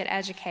help them get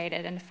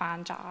educated and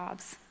find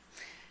jobs.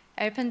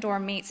 Open Door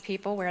meets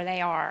people where they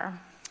are.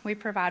 We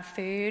provide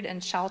food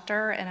and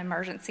shelter and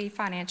emergency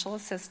financial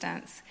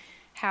assistance.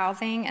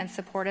 housing, and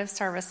supportive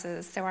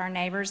services so our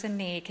neighbors in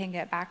need can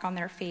get back on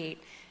their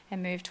feet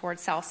and move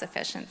towards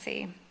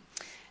self-sufficiency.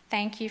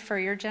 Thank you for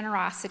your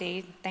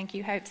generosity. Thank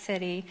you, Hope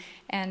City,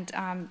 and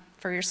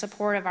for your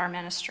support of our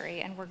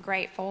ministry. And we're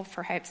grateful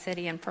for Hope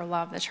City and for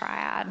Love the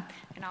Triad.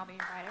 And I'll be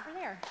right over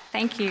there.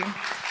 Thank you.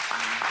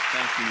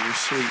 Thank you. You're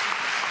sweet.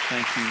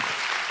 Thank you.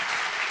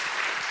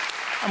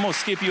 I'm going to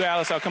skip you,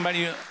 Alice. I'll come back to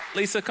you.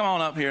 Lisa, come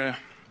on up here.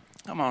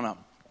 Come on up.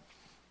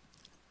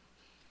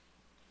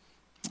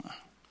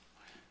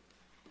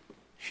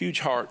 Huge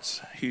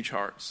hearts. Huge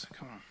hearts.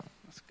 Come on.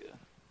 That's good.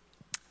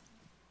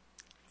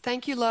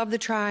 Thank you, Love the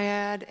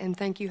Triad, and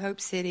thank you, Hope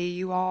City.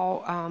 You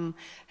all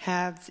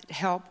have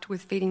helped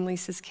with feeding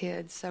Lisa's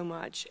kids so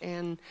much,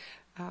 and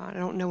I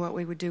don't know what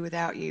we would do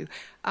without you.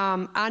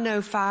 I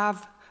know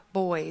 5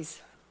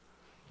 boys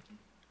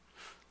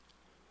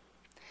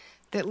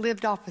that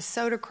lived off of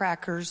soda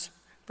crackers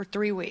for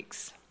 3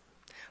 weeks.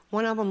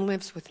 One of them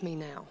lives with me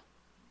now.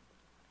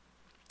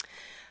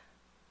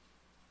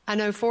 I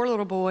know 4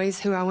 little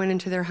boys who I went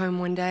into their home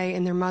one day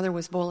and their mother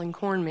was boiling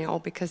cornmeal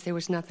because there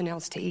was nothing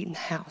else to eat in the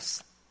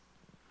house.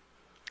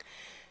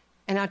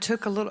 And I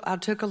took a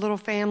little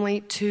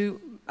family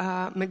to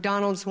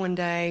McDonald's one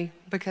day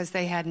because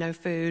they had no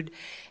food.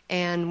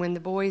 And when the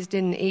boys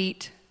didn't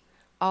eat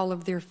all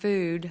of their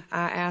food,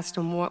 I asked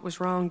them what was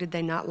wrong. Did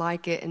they not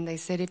like it? And they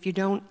said, if you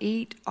don't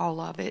eat all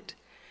of it,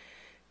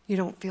 you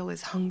don't feel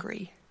as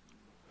hungry.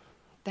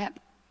 That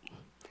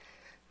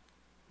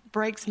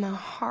breaks my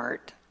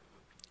heart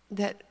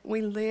that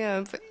we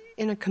live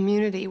in a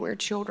community where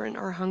children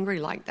are hungry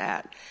like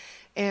that.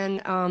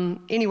 And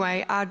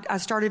anyway, I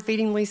started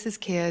feeding Lisa's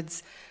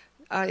kids.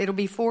 It'll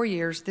be 4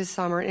 years this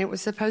summer. And it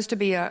was supposed to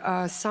be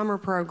a summer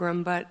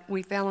program, but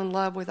we fell in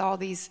love with all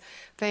these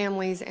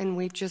families, and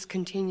we've just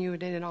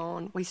continued it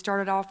on. We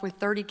started off with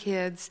 30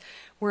 kids.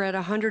 We're at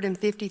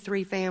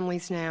 153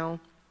 families now,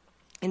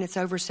 and it's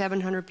over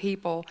 700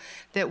 people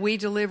that we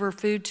deliver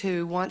food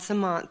to once a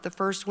month, the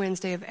first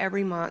Wednesday of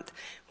every month.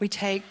 We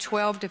take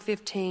 12 to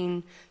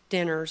 15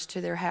 dinners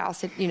to their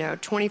house,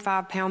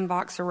 25-pound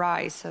box of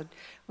rice, so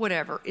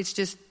whatever. It's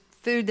just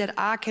food that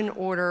I can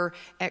order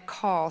at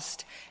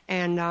cost.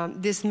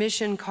 And this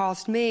mission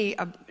cost me,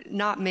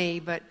 not me,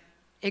 but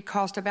it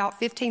cost about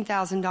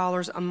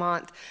 $15,000 a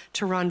month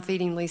to run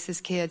Feeding Lisa's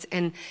Kids.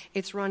 And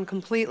it's run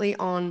completely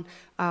on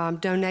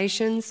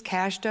donations,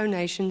 cash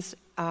donations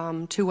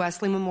to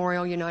Wesley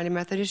Memorial United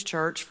Methodist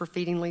Church for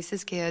Feeding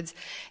Lisa's Kids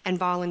and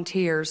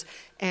volunteers.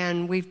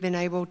 And we've been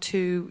able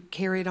to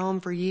carry it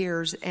on for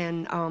years.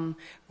 And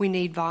we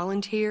need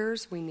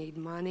volunteers. We need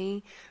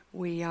money.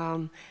 We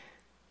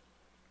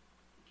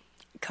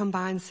come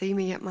by and see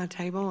me at my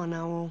table, and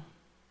I will.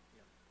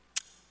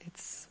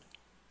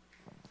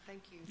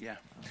 Thank you. Yeah.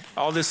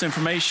 All this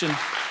information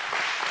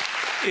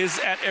is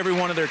at every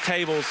one of their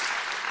tables.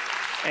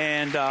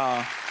 And,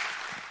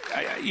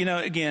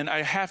 again,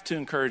 I have to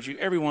encourage you.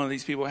 Every one of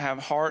these people have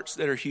hearts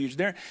that are huge.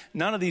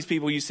 None of these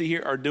people you see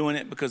here are doing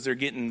it because they're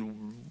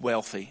getting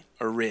wealthy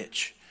or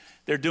rich.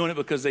 They're doing it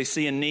because they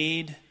see a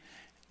need.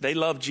 They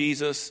love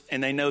Jesus,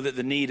 and they know that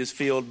the need is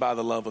filled by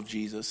the love of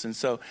Jesus. And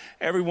so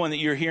everyone that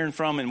you're hearing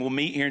from, and we'll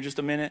meet here in just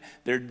a minute,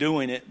 they're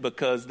doing it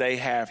because they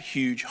have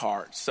huge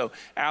hearts. So,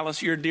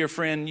 Alice, you're a dear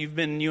friend. You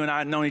and I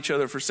have known each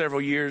other for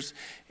several years,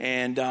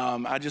 and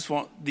I just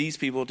want these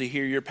people to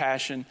hear your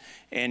passion.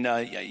 And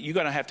you're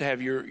going to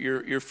have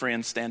your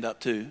friends stand up,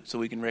 too, so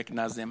we can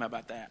recognize them. How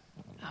about that?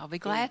 I'll be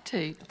glad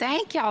to.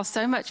 Thank y'all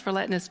so much for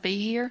letting us be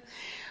here.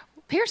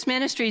 Pierce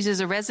Ministries is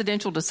a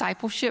residential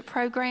discipleship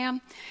program,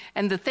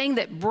 and the thing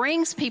that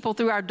brings people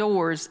through our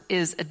doors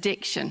is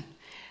addiction.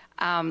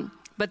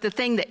 But the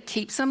thing that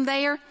keeps them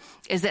there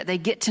is that they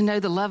get to know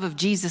the love of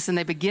Jesus, and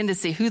they begin to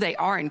see who they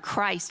are in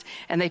Christ,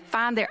 and they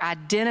find their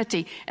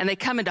identity, and they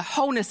come into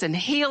wholeness and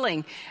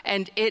healing,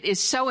 and it is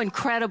so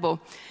incredible.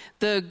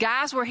 The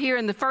guys were here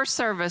in the first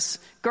service.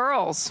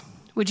 Girls,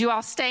 would you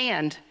all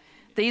stand?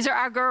 These are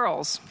our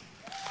girls.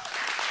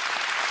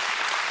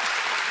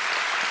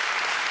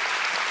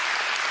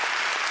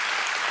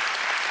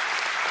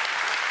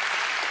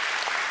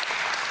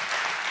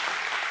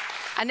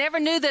 I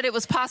never knew that it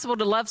was possible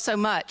to love so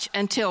much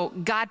until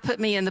God put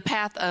me in the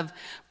path of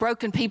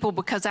broken people,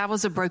 because I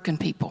was a broken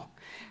people.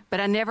 But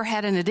I never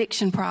had an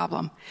addiction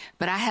problem.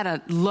 But I had a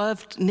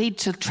need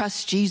to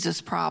trust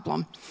Jesus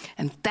problem.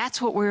 And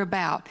that's what we're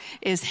about,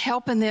 is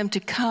helping them to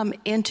come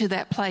into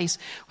that place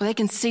where they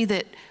can see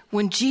that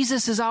when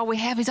Jesus is all we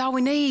have, he's all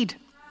we need.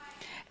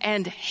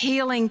 And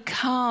healing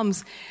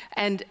comes.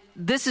 And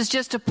this is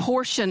just a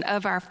portion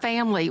of our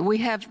family. We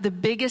have the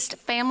biggest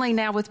family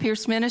now with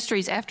Pierce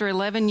Ministries after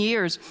 11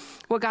 years.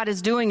 What God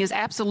is doing is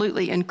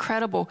absolutely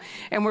incredible.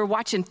 And we're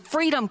watching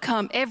freedom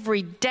come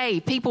every day,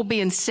 people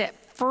being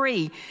set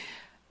free.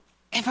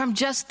 And from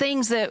just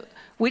things that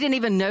we didn't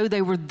even know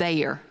they were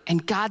there.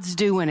 And God's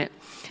doing it.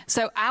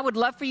 So I would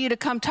love for you to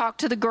come talk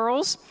to the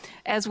girls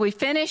as we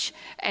finish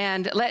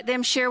and let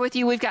them share with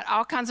you. We've got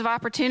all kinds of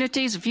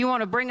opportunities. If you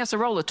want to bring us a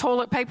roll of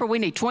toilet paper, we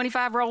need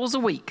 25 rolls a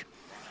week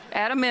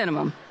at a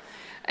minimum.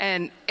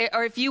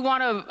 Or if you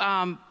want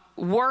to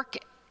work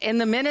in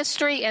the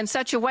ministry in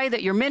such a way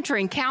that you're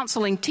mentoring,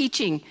 counseling,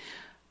 teaching.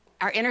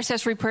 Our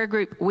intercessory prayer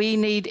group, we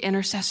need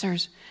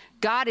intercessors.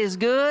 God is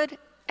good,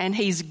 and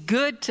he's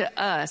good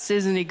to us,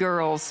 isn't he,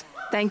 girls?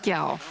 Thank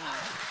y'all.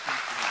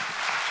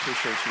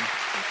 Appreciate you.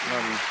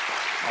 Love you.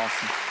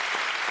 Awesome.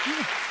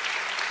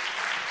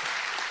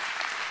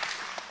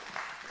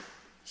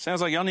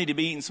 Sounds like y'all need to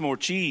be eating some more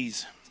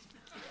cheese.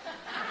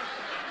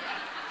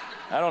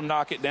 That'll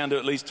knock it down to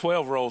at least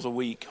 12 rolls a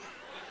week.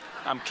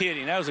 I'm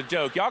kidding. That was a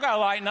joke. Y'all got to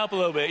lighten up a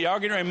little bit. Y'all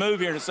getting ready to move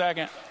here in a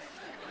second.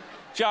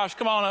 Josh,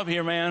 come on up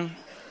here, man.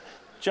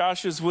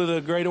 Josh is with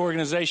a great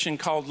organization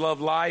called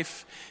Love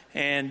Life,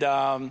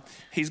 and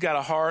he's got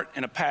a heart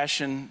and a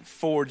passion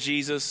for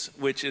Jesus,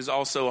 which is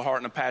also a heart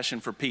and a passion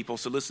for people.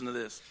 So listen to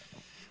this.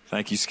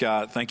 Thank you,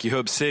 Scott. Thank you,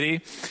 Hope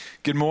City.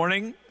 Good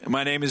morning.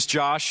 My name is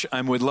Josh.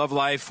 I'm with Love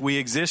Life. We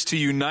exist to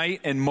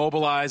unite and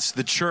mobilize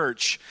the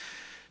church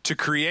to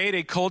create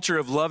a culture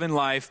of love and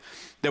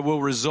life that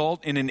will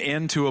result in an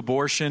end to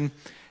abortion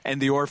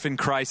and the orphan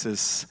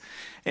crisis.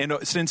 And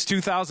since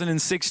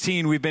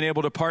 2016, we've been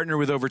able to partner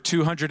with over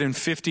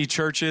 250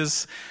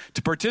 churches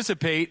to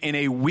participate in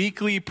a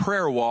weekly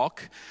prayer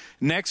walk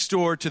next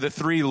door to the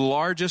 3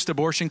 largest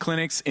abortion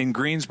clinics in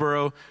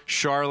Greensboro,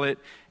 Charlotte,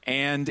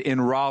 and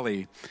in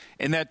Raleigh.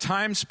 In that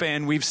time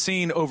span, we've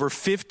seen over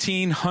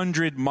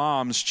 1,500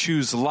 moms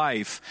choose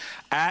life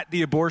at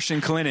the abortion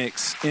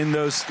clinics in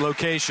those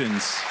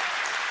locations.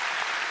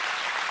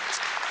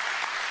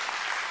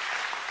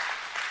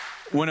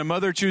 When a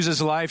mother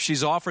chooses life,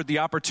 she's offered the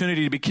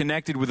opportunity to be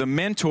connected with a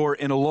mentor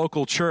in a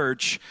local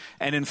church.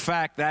 And in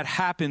fact, that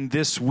happened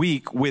this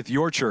week with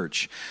your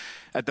church.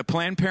 At the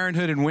Planned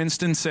Parenthood in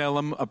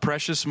Winston-Salem, a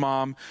precious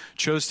mom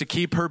chose to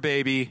keep her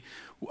baby.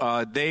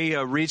 They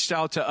reached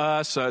out to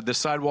us, the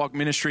Sidewalk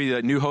Ministry,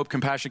 the New Hope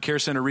Compassion Care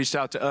Center reached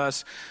out to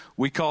us.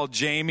 We called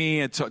Jamie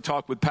and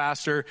talked with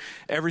Pastor.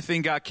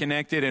 Everything got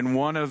connected, and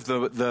one of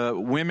the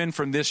women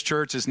from this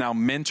church is now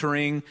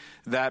mentoring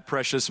that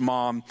precious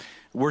mom.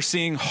 We're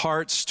seeing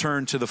hearts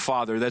turn to the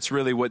Father. That's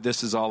really what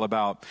this is all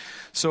about.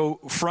 So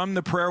from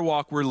the prayer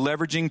walk, we're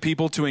leveraging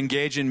people to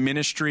engage in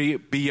ministry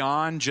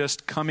beyond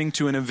just coming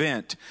to an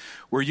event,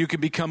 where you can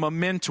become a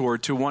mentor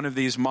to one of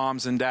these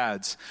moms and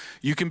dads.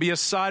 You can be a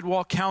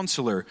sidewalk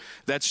counselor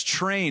that's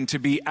trained to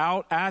be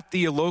out at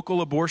the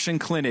local abortion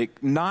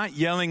clinic, not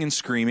yelling and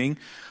screaming,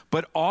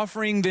 but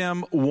offering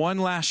them one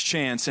last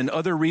chance and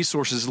other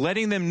resources,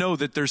 letting them know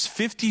that there's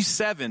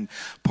 57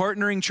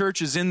 partnering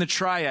churches in the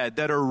Triad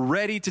that are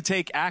ready to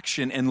take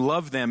action and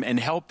love them and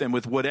help them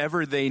with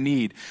whatever they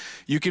need.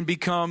 You can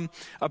become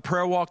a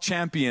prayer walk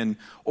champion,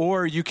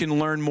 or you can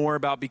learn more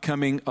about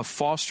becoming a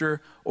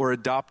foster or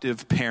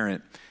adoptive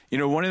parent. You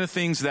know, one of the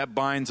things that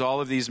binds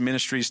all of these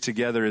ministries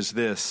together is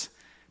this: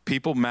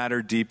 people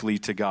matter deeply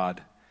to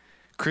God.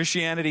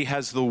 Christianity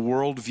has the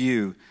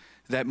worldview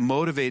that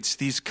motivates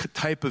these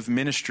type of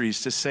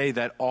ministries to say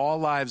that all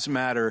lives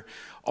matter,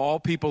 all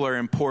people are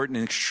important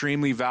and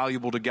extremely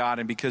valuable to God,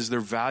 and because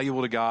they're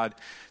valuable to God,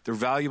 they're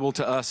valuable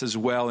to us as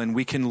well, and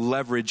we can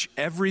leverage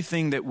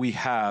everything that we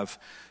have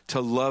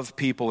to love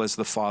people as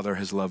the Father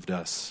has loved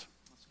us.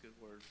 That's a good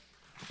word.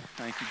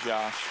 Thank you,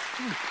 Josh.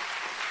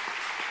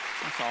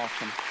 That's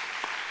awesome.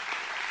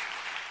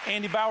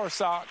 Andy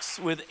Bowersox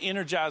with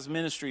Energized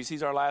Ministries.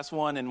 He's our last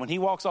one. And when he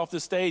walks off the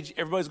stage,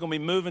 everybody's going to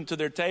be moving to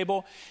their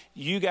table.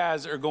 You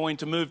guys are going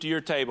to move to your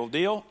table.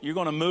 Deal? You're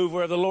going to move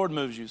where the Lord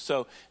moves you.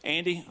 So,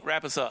 Andy,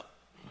 wrap us up.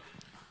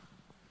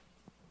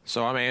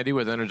 So I'm Andy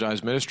with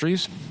Energized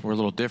Ministries. We're a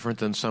little different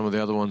than some of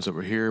the other ones that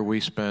were here.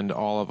 We spend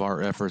all of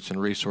our efforts and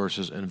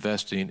resources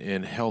investing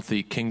in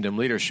healthy kingdom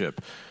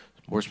leadership,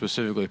 more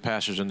specifically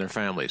pastors and their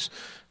families.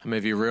 How many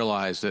of you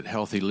realize that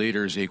healthy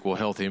leaders equal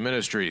healthy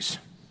ministries?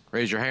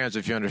 Raise your hands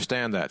if you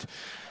understand that.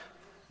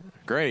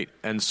 Great.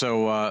 And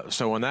so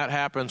when that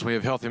happens, we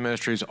have healthy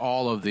ministries.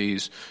 All of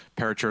these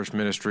parachurch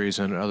ministries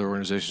and other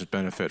organizations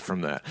benefit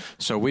from that.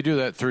 So we do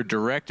that through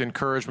direct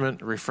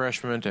encouragement,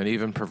 refreshment, and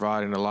even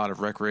providing a lot of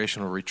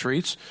recreational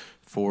retreats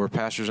for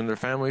pastors and their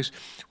families.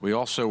 We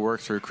also work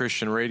through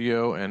Christian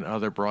radio and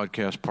other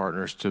broadcast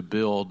partners to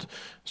build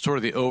sort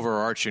of the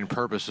overarching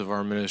purpose of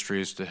our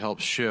ministries to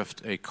help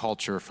shift a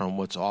culture from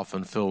what's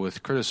often filled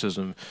with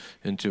criticism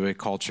into a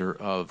culture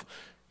of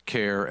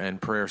care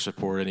and prayer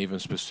support, and even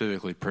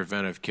specifically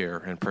preventive care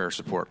and prayer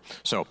support.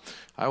 So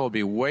I will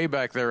be way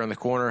back there in the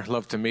corner.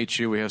 Love to meet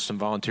you. We have some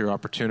volunteer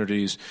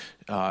opportunities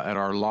at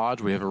our lodge.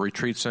 We have a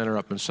retreat center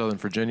up in Southern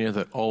Virginia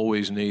that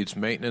always needs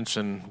maintenance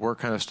and work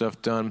kind of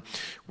stuff done.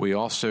 We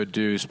also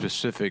do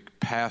specific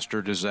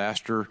pastor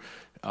disaster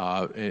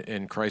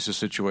in crisis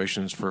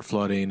situations for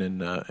flooding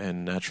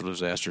and natural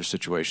disaster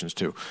situations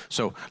too.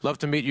 So love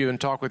to meet you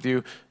and talk with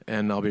you,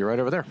 and I'll be right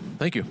over there.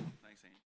 Thank you.